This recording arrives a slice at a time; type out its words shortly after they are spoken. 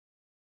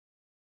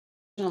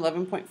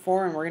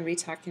11.4, and we're going to be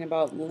talking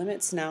about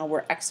limits now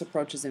where x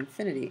approaches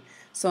infinity.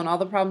 So in all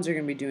the problems you're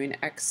going to be doing,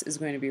 x is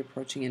going to be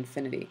approaching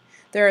infinity.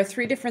 There are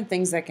three different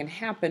things that can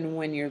happen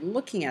when you're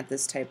looking at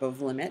this type of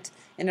limit,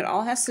 and it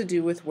all has to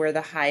do with where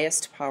the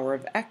highest power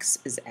of x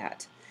is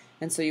at.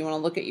 And so you want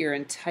to look at your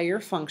entire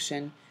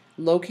function,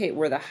 locate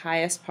where the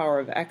highest power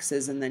of x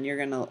is, and then you're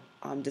going to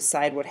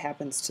decide what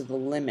happens to the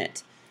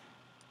limit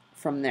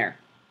from there.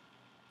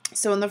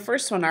 So in the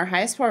first one, our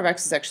highest power of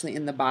x is actually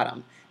in the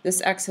bottom.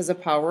 This x has a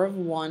power of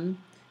 1,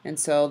 and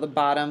so the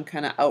bottom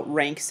kind of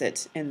outranks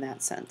it in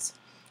that sense.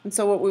 And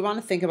so what we want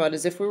to think about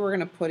is if we were going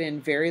to put in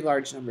very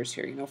large numbers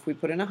here, if we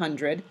put in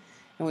 100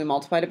 and we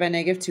multiplied it by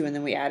 -2 and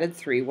then we added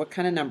 3, what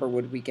kind of number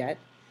would we get?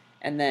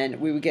 And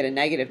then we would get a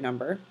negative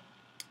number,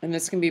 and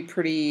this can be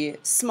pretty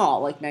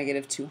small, like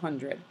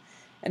 -200.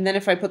 And then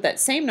if I put that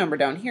same number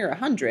down here,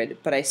 100,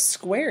 but I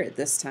square it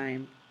this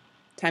time,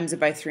 times it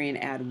by 3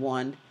 and add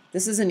 1,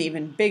 this is an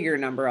even bigger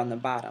number on the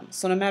bottom.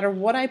 So no matter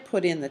what I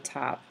put in the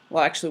top,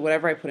 well actually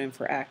whatever I put in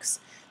for x,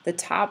 the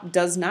top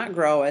does not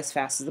grow as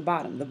fast as the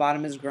bottom. The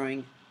bottom is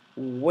growing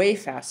way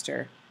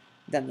faster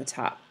than the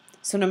top.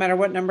 So no matter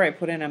what number I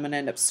put in, I'm going to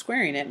end up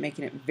squaring it,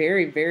 making it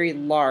very, very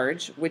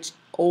large, which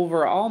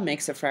overall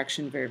makes a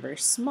fraction very, very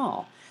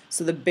small.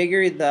 So the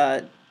bigger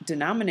the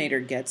denominator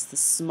gets, the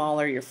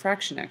smaller your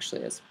fraction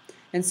actually is.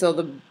 And so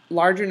the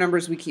larger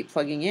numbers we keep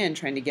plugging in,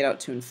 trying to get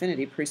out to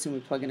infinity, pretty soon we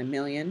plug in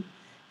 1,000,000,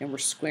 and we're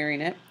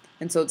squaring it,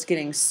 and so it's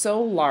getting so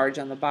large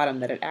on the bottom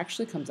that it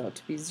actually comes out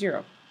to be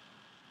 0.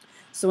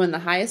 So when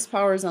the highest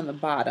power is on the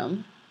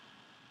bottom,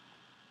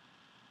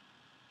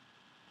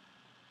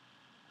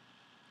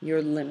 your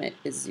limit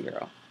is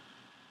 0.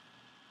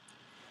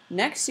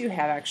 Next you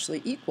have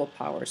actually equal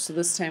powers, so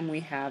this time we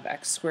have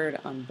x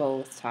squared on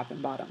both top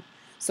and bottom.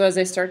 So as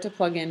I start to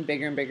plug in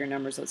bigger and bigger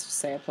numbers, let's just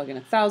say I plug in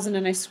 1,000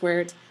 and I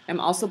square it,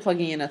 I'm also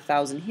plugging in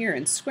 1,000 here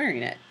and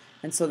squaring it.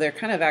 And so they're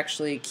kind of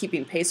actually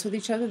keeping pace with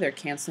each other, they're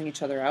canceling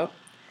each other out.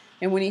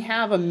 And when you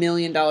have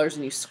 $1,000,000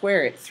 and you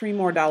square it, $3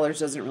 more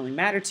doesn't really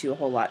matter to you a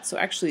whole lot. So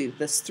actually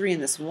this 3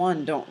 and this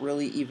 1 don't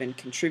really even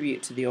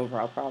contribute to the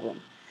overall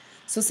problem.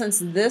 So since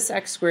this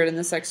x squared and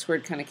this x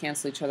squared kind of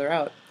cancel each other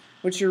out,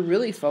 what you're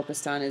really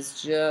focused on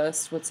is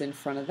just what's in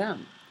front of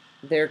them,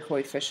 their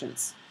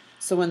coefficients.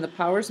 So when the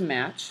powers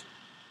match,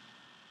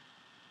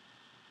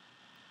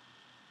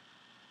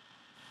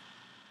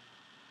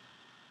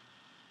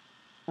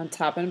 on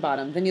top and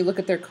bottom, then you look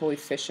at their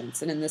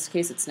coefficients, and in this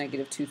case it's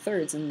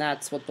 -2/3, and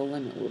that's what the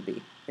limit will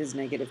be, is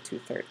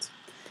 -2/3.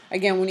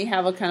 Again, when you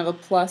have a kind of a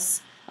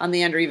plus on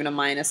the end or even a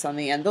minus on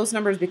the end, those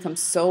numbers become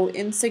so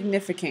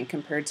insignificant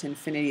compared to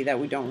infinity that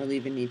we don't really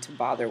even need to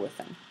bother with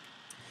them.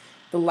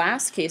 The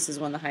last case is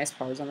when the highest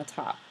power is on the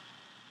top.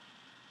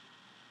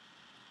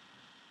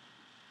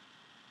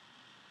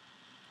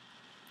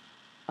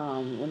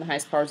 When the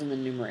highest power is in the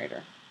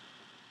numerator.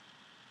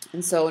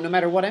 And so no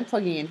matter what I'm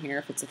plugging in here,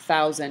 if it's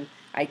 1,000,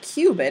 I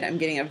cube it, I'm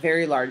getting a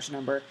very large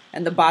number,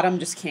 and the bottom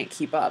just can't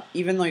keep up.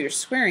 Even though you're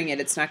squaring it,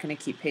 it's not going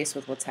to keep pace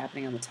with what's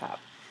happening on the top.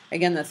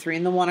 Again, the 3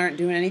 and the 1 aren't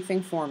doing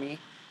anything for me,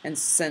 and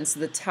since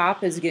the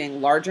top is getting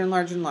larger and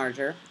larger and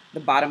larger, the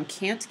bottom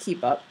can't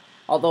keep up.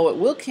 Although it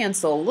will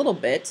cancel a little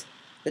bit,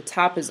 the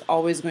top is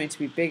always going to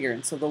be bigger,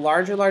 and so the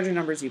larger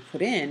numbers you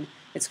put in,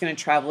 it's going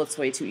to travel its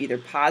way to either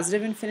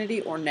positive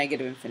infinity or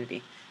negative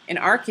infinity. In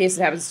our case,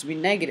 it happens to be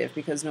negative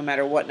because no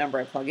matter what number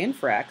I plug in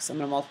for x, I'm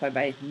going to multiply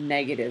by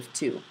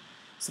 -2.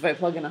 So if I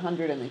plug in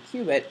 100 and then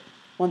cube it,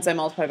 once I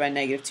multiply by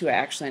 -2, I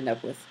actually end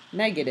up with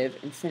negative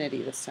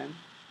infinity this time.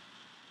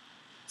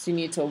 So you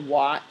need to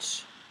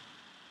watch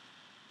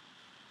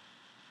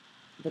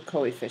the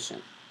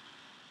coefficient.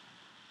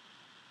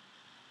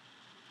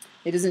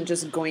 It isn't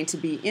just going to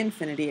be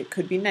infinity, it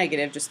could be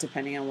negative just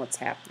depending on what's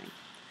happening.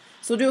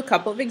 So we'll do a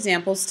couple of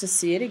examples to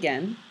see it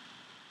again.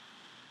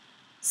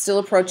 Still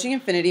approaching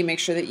infinity, make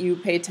sure that you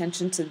pay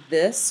attention to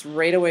this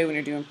right away when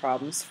you're doing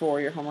problems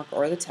for your homework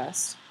or the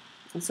test.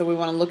 And so we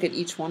want to look at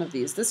each one of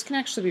these. This can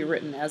actually be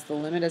written as the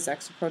limit as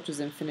x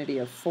approaches infinity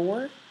of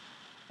 4,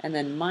 and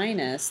then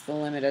minus the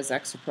limit as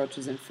x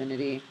approaches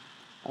infinity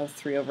of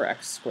 3 over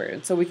x squared.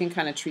 And so we can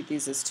kind of treat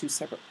these as two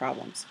separate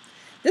problems.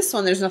 This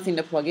one, there's nothing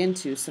to plug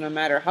into, so no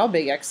matter how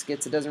big x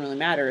gets, it doesn't really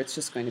matter, it's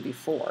just going to be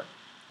 4.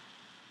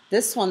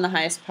 This one, the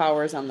highest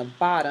power is on the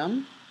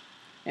bottom,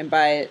 and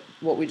by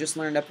what we just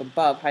learned up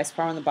above, highest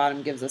power on the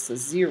bottom gives us a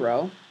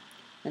 0,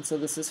 and so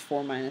this is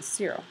 4 minus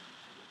 0.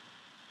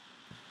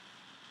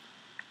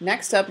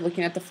 Next up,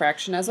 looking at the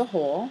fraction as a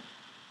whole,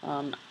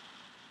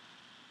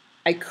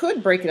 I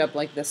could break it up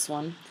like this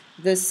one.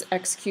 This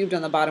x cubed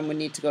on the bottom would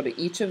need to go to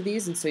each of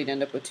these, and so you'd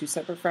end up with two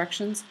separate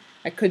fractions.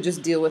 I could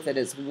just deal with it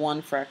as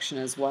one fraction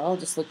as well,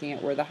 just looking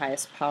at where the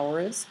highest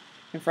power is.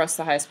 And for us,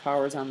 the highest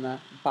power is on the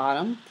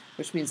bottom,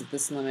 which means that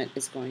this limit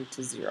is going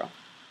to 0.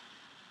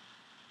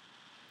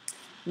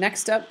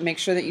 Next up, make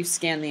sure that you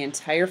scan the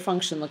entire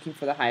function looking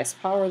for the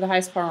highest power. The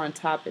highest power on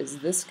top is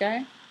this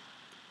guy.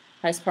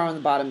 Highest power on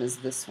the bottom is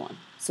this one.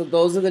 So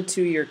those are the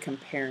two you're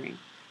comparing.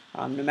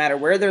 No matter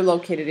where they're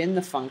located in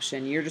the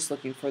function, you're just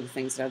looking for the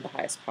things that have the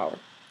highest power.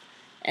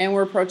 And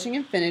we're approaching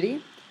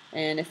infinity.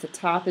 And if the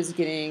top is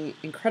getting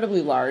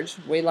incredibly large,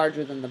 way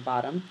larger than the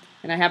bottom,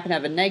 and I happen to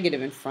have a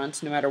negative in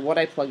front, no matter what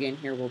I plug in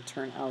here will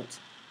turn out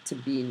to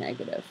be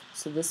negative.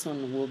 So this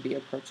one will be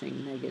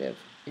approaching negative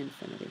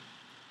infinity.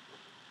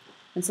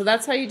 And so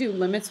that's how you do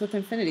limits with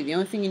infinity. The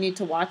only thing you need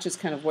to watch is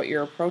kind of what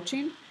you're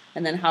approaching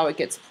and then how it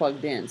gets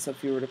plugged in. So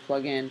if you were to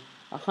plug in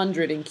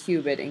 100 and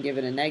cube it and give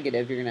it a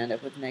negative, you're going to end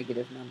up with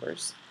negative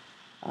numbers.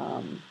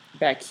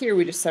 Back here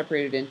we just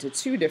separated into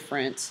two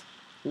different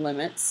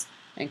limits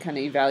and kind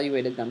of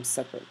evaluated them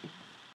separately.